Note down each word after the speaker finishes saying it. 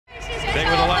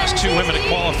two women to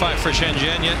qualify for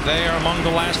Shenzhen, yet they are among the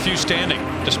last few standing.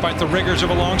 Despite the rigors of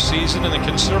a long season and the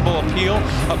considerable appeal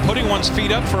of putting one's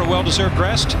feet up for a well-deserved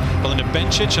rest, Belinda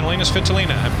Bencic and Elina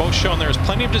Svitolina have both shown there is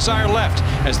plenty of desire left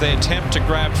as they attempt to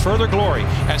grab further glory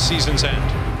at season's end.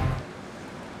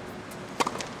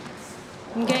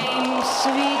 Game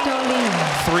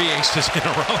Svitolina. 3 aces in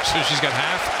a row, so she's got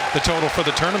half the total for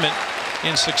the tournament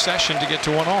in succession to get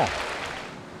to 1-all.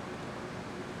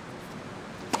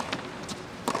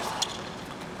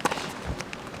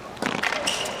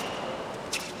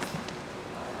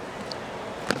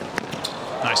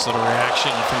 Nice little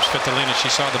reaction from Svitolina. She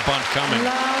saw the bunt coming,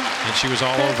 and she was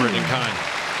all over it in kind.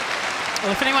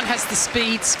 Well, if anyone has the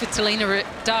speed, Svitolina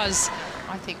does.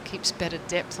 I think keeps better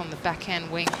depth on the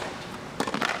backhand wing.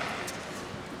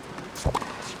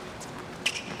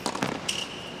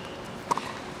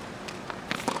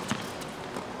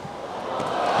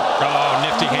 Oh,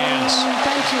 nifty hands.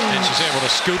 And she's able to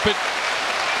scoop it,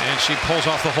 and she pulls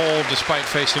off the hole despite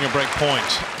facing a break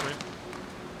point.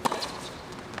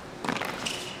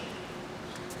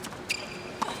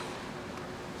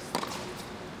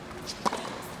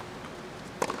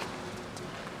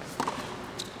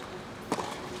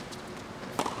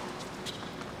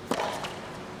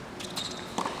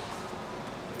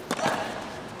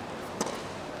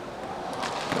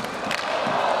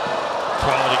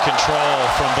 Quality control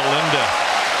from Belinda,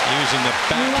 using the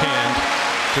backhand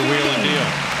to wheel and deal.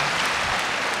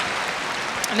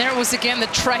 And there it was again, the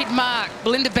trademark,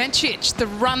 Belinda Bencic, the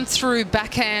run-through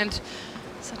backhand.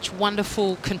 Such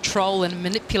wonderful control and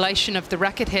manipulation of the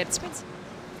racket head.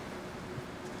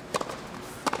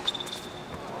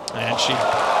 And she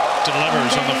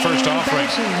delivers on the first offering.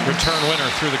 Return winner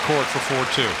through the court for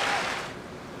 4-2.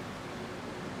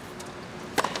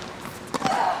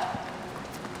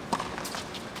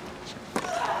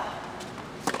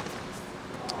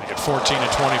 Make it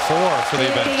 14-24 for the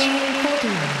event.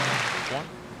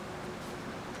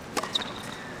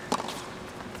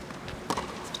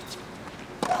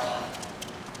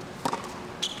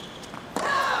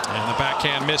 And the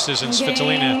backhand misses, and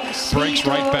Svitolina breaks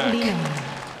right back.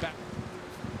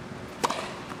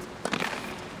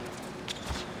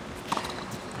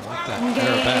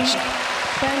 Best.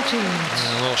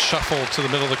 And a little shuffle to the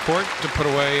middle of the court to put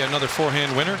away another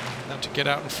forehand winner. Now to get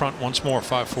out in front once more,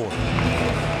 5-4.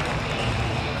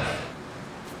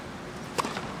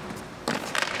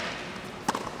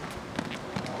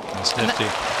 That's nifty.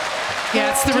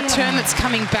 Yeah, it's the return that's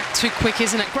coming back too quick,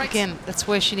 isn't it? Great. Again, that's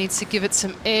where she needs to give it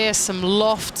some air, some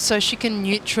loft, so she can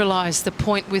neutralize the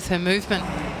point with her movement.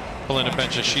 Belinda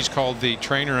Bencic, she's called the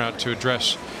trainer out to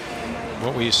address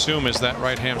what we assume is that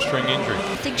right hamstring injury.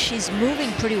 I think she's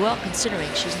moving pretty well,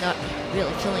 considering she's not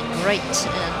really feeling great.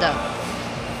 And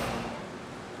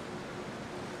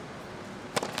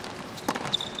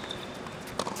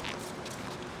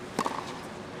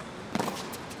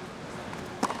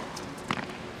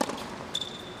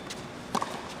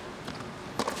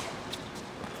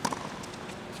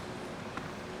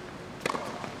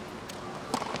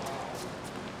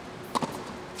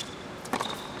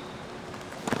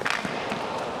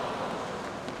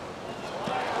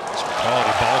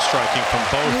ball striking from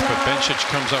both, but Bencic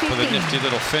comes up with a nifty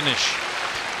little finish.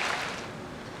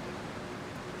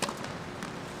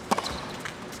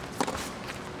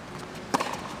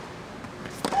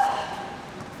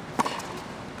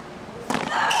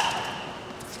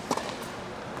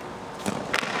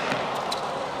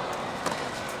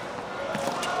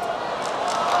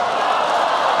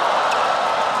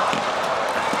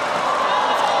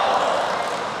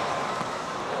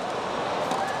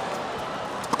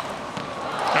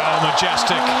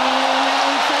 Majestic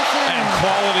and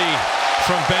quality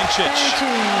from Bencic.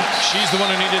 She's the one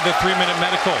who needed the 3-minute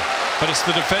medical, but it's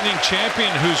the defending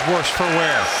champion who's worse for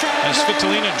wear. As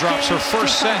Svitolina drops her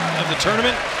first set of the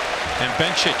tournament, and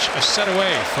Bencic a set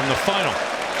away from the final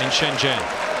in Shenzhen.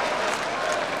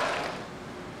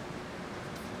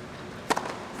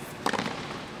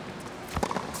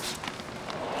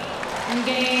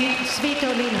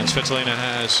 And Svitolina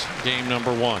has game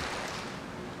number 1.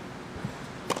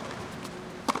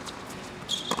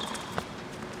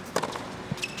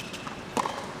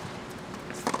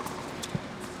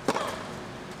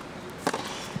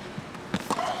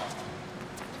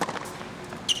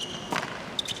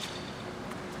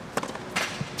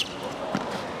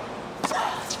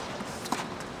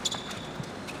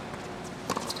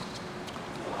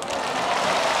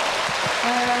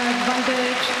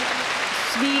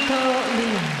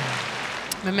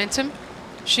 Momentum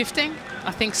shifting?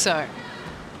 I think so.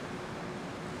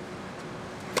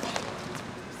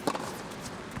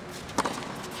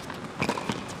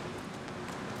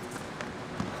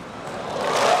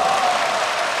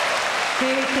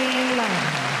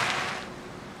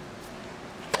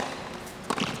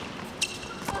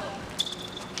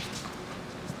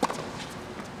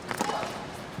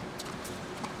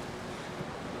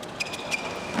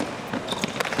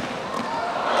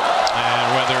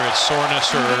 it's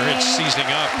soreness or it's seizing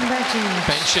up.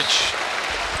 Bencic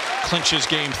clinches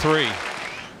game 3.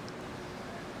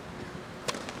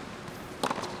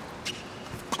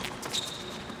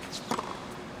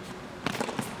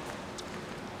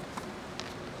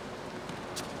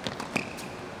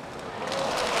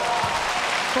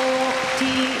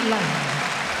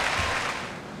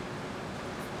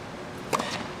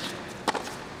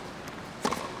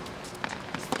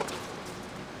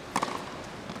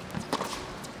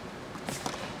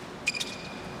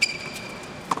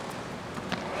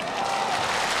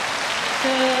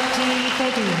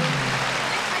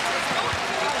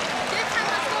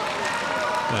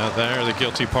 They're the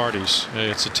guilty parties.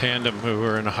 It's a tandem who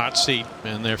are in a hot seat,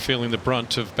 and they're feeling the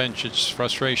brunt of Bencic's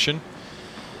frustration.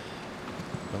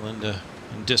 Belinda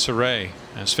in disarray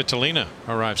as Svitolina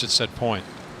arrives at set point.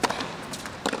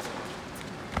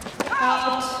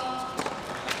 Out.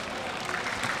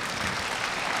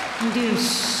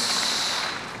 Deuce.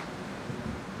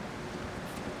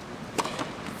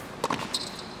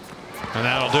 And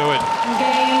that'll do it.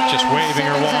 Just waving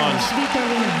her wand.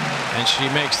 And she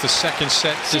makes the second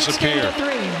set disappear.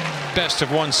 Best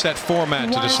of 1 set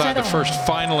format to decide the first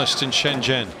finalist in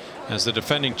Shenzhen, as the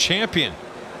defending champion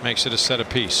makes it a set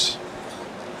apiece.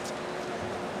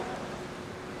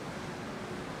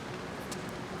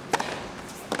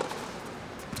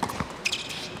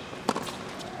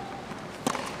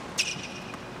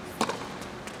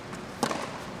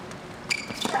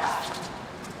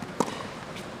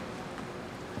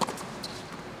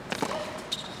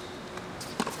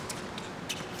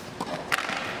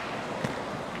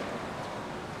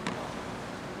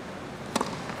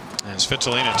 And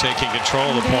Svitolina taking control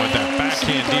of the point. That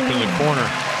backhand deep in the corner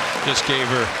just gave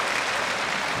her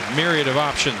a myriad of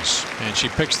options, and she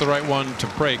picks the right one to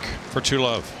break for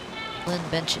 2-love.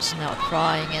 Bencic is now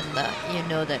crying, and you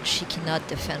know that she cannot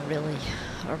defend really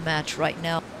her match right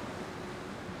now.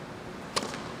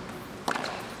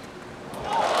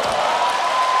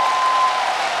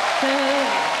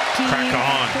 Crack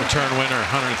on, return winner,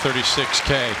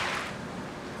 136K.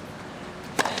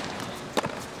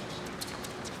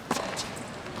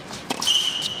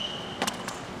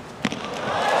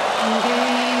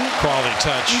 Quality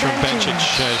touch from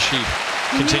Bencic as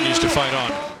she continues to fight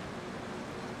on.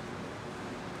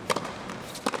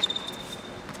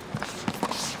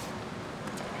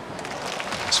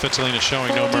 Svitolina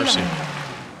showing no mercy.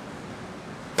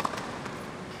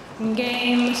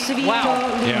 Wow.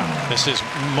 Yeah, this is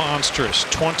monstrous.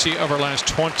 20 of her last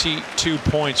 22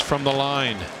 points from the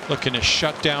line. Looking to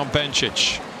shut down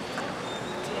Bencic.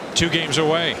 2 games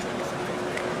away.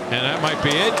 And that might be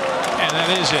it. And that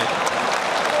is it.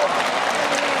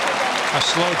 A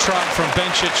slow trot from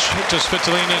Bencic to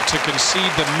Svitolina to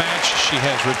concede the match. She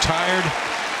has retired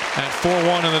at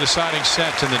 4-1 in the deciding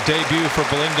set, and the debut for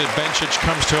Belinda Bencic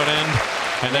comes to an end,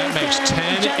 and that makes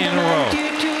 10 in a row.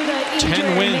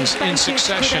 10 wins in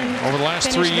succession over the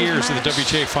last 3 years of the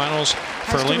WTA finals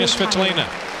for Elina Svitolina,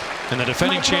 and the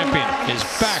defending champion is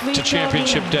back to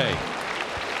championship day.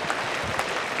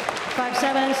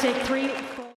 5-7, 6-3.